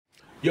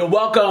Yo,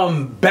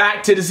 welcome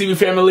back to the CB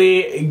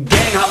family.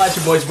 Gang, holla at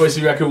your boys,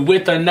 Record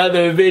with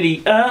another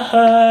video.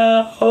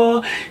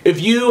 If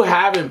you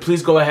haven't,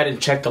 please go ahead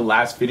and check the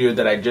last video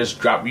that I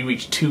just dropped. We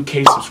reached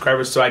 2K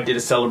subscribers, so I did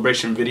a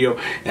celebration video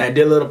and I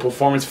did a little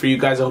performance for you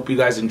guys. I hope you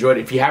guys enjoyed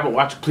it. If you haven't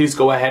watched it, please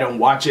go ahead and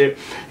watch it.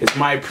 It's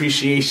my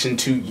appreciation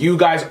to you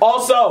guys.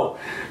 Also,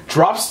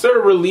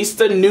 Dropster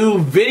released a new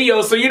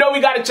video, so you know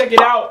we gotta check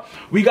it out.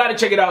 We gotta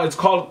check it out.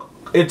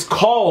 It's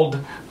called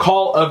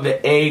Call of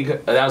the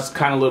Egg. That was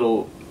kind of a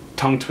little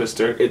tongue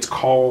twister. It's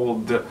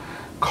called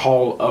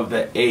Call of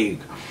the Egg.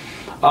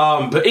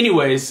 But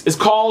anyways, it's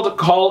called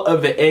Call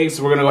of the Egg,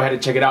 so we're gonna go ahead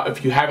and check it out.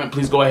 If you haven't,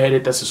 please go ahead and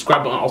hit that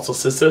subscribe button. Also,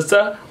 smash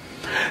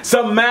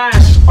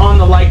on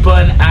the like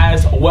button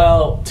as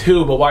well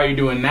too. But while you're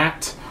doing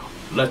that,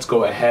 let's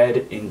go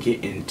ahead and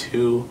get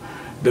into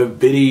the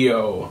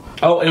video.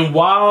 Oh, and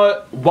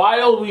while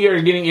we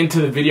are getting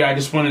into the video, I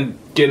just want to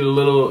give a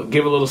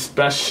little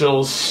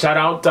special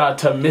shout out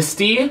to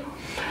Misty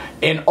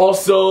and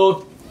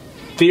also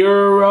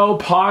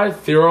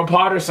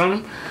Theropod or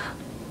something.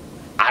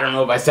 I don't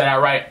know if I said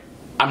that right.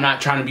 I'm not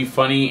trying to be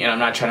funny and I'm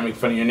not trying to make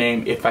fun of your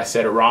name. If I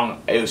said it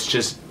wrong, it was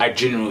just, I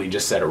genuinely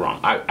just said it wrong.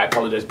 I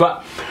apologize.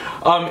 But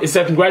it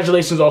said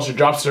congratulations, also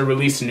Dropster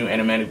released new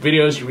animatic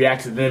videos. You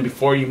reacted to them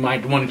before, you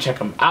might want to check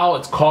them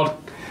out. It's called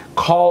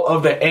Call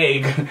of the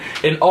Egg.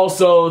 And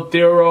also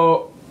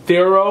Thero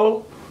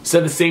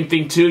said the same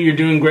thing too. You're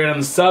doing great on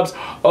the subs.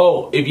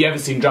 Oh, if you haven't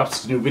seen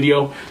Dropster's new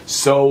video,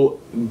 so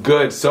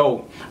good.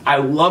 So I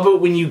love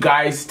it when you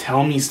guys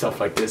tell me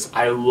stuff like this.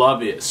 I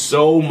love it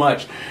so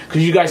much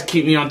because you guys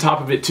keep me on top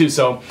of it too.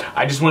 So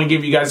I just want to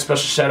give you guys a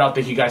special shout out.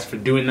 Thank you guys for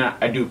doing that.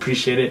 I do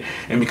appreciate it.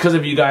 And because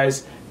of you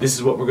guys, this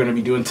is what we're going to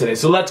be doing today.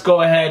 So let's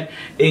go ahead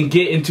and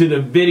get into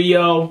the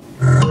video.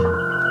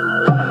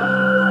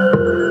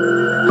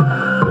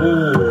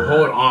 Ooh,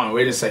 hold on.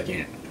 Wait a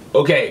second.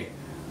 Okay.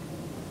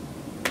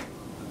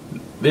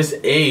 This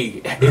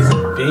egg is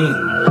a thing.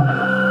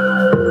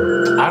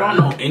 I don't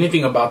know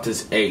anything about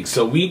this egg,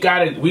 so we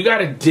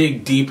gotta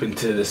dig deep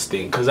into this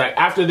thing. Cause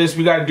after this,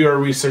 we gotta do our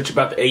research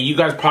about the egg. You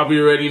guys probably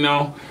already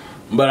know,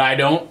 but I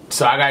don't,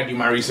 so I gotta do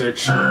my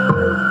research.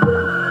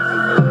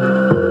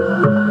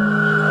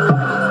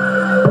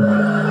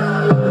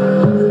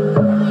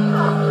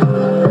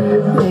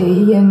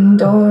 Laying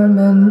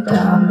dormant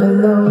down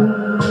below,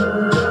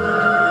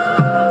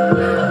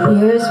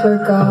 years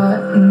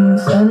forgotten,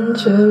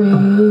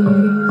 centuries.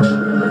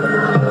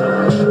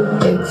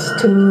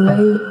 It's too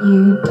late,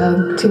 you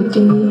dug too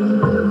deep.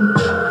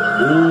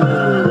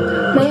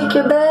 Make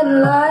your bed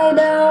and lie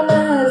down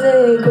as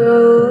it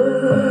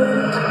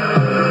grows.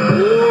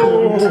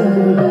 To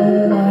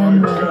red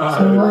and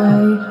to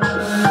white.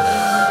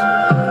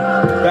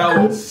 That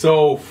was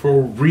so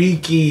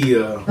freaky.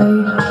 To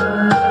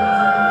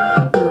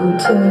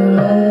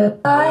red,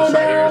 lie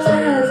down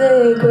as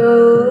it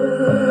grows.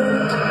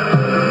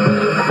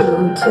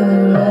 To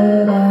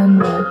red and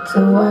red to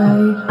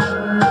white.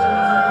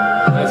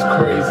 That's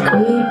crazy.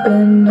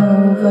 Creeping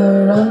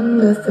over,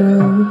 under,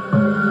 through.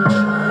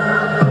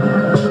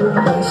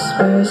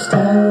 Whispers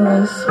tell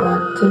us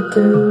what to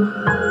do.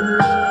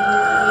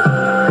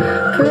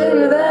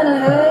 Prettier than a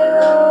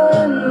halo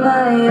in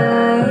my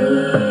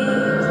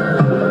eyes.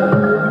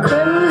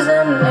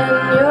 Crimson in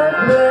your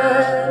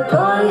blood,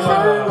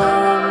 poison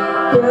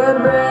in your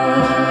brain.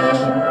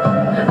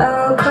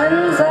 I'll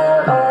cleanse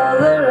out all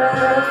the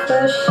wrath,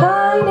 the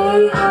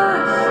shiny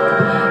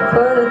husk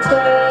for the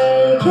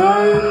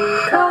taking.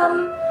 Come,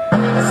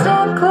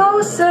 step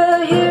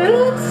closer, hear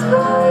its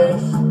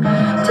voice.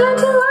 Turn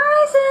to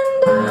lies and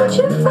don't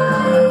you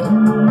fight.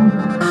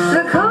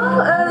 The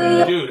call of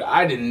the... Dude,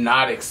 I did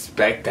not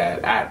expect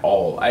that at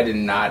all. I did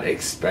not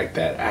expect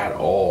that at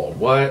all.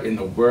 What in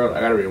the world?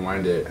 I gotta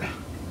rewind it.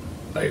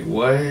 Like,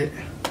 what?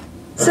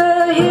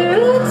 So hear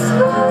its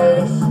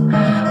voice.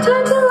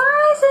 Turn to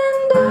lies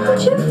and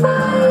don't you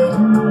fight.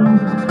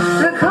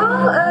 The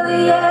call of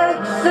the egg,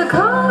 the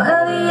call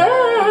of the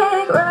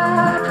egg.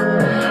 Wrap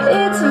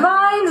its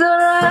vines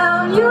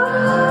around your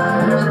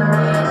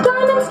heart.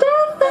 Diamonds,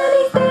 death,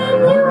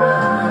 anything you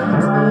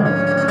want.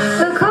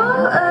 The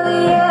call of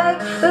the egg,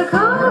 the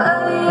call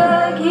of the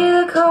egg.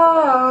 Hear the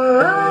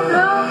call. Oh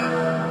no.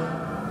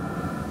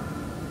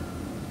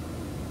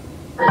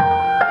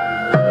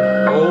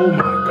 Oh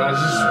my gosh,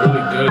 this is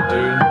really good,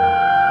 dude.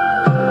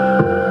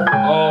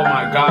 Oh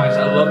my gosh,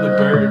 I love the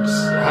birds.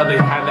 How they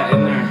had that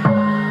in there.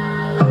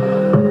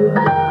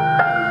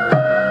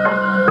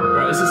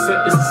 Bro, it's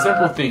the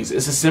simple things.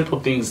 It's the simple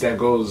things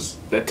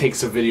that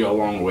takes a video a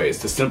long way.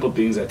 It's the simple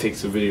things that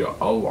takes a video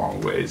a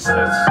long ways.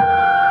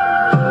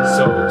 That's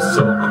so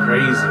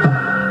crazy.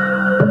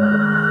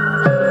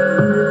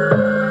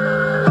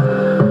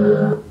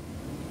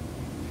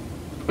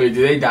 Wait,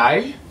 did they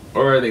die?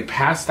 Or are they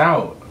passed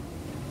out?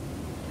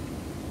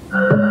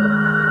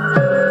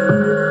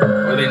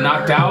 Are they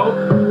knocked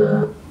out?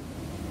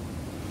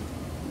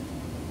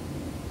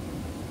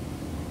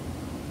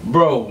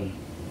 Bro,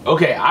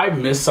 okay, I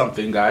missed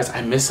something, guys.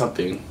 I missed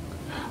something.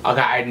 Okay,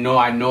 I know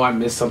I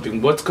missed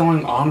something. What's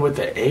going on with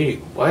the egg?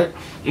 What?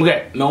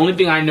 Okay, the only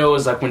thing I know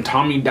is like when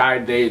Tommy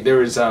died, there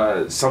was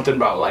something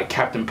about like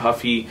Captain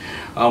Puffy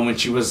when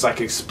she was like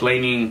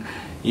explaining,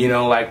 you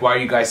know, like why are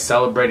you guys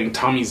celebrating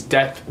Tommy's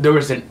death? There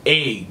was an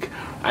egg.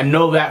 I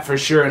know that for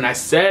sure, and I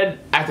said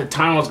at the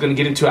time I was gonna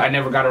get into it. I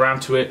never got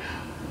around to it,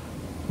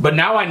 but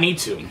now I need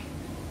to.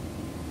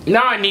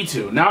 Now I need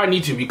to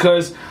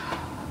because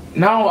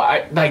now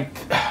I like,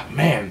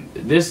 man,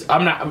 this,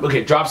 I'm not,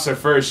 okay, drops are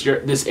first,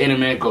 this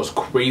anime goes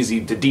crazy.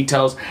 The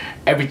details,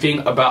 everything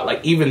about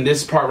like even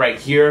this part right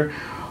here,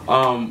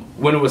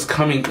 when it was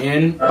coming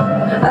in, so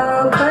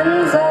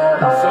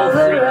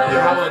freaky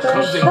how it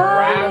comes and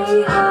grabs,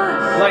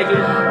 like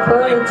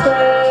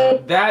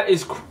that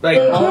is, like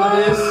all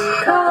of this.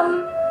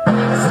 Come,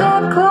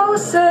 step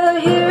closer,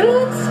 hear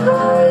its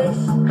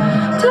voice,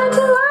 turn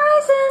to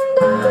lies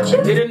and don't you.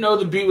 I didn't know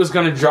the beat was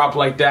gonna drop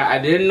like that. I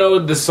didn't know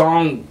the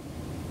song,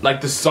 like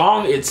the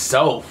song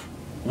itself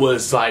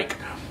was like,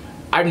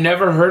 I've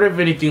never heard of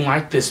anything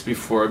like this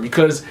before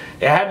because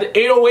it had the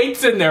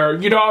 808s in there,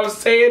 you know what I'm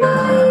saying?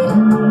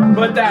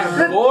 But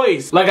that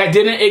voice, like I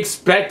didn't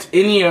expect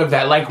any of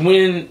that. Like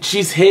when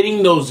she's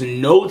hitting those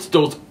notes,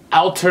 those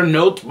alter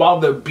notes while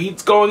the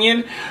beat's going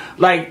in,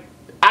 like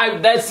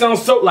that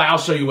sounds so, like I'll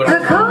show you what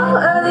The call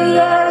of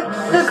the egg,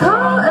 the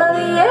call of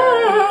the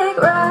egg,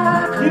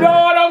 right? You know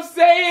what I'm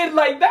saying?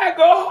 Like that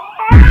go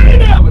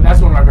hard. But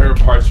that's one of my favorite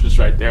parts just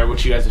right there.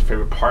 What's you guys'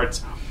 favorite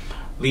parts?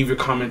 Leave your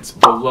comments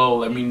below.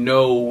 Let me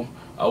know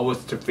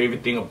what's your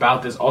favorite thing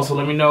about this. Also,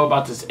 let me know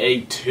about this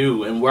egg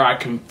too and where I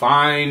can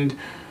find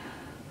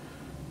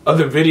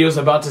other videos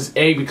about this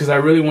egg because I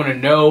really want to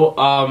know.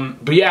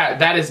 But yeah,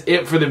 that is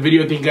it for the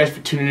video. Thank you guys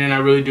for tuning in. I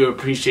really do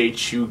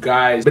appreciate you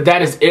guys. But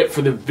that is it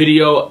for the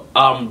video.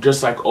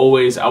 Just like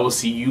always, I will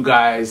see you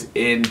guys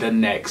in the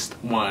next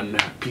one.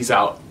 Peace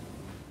out.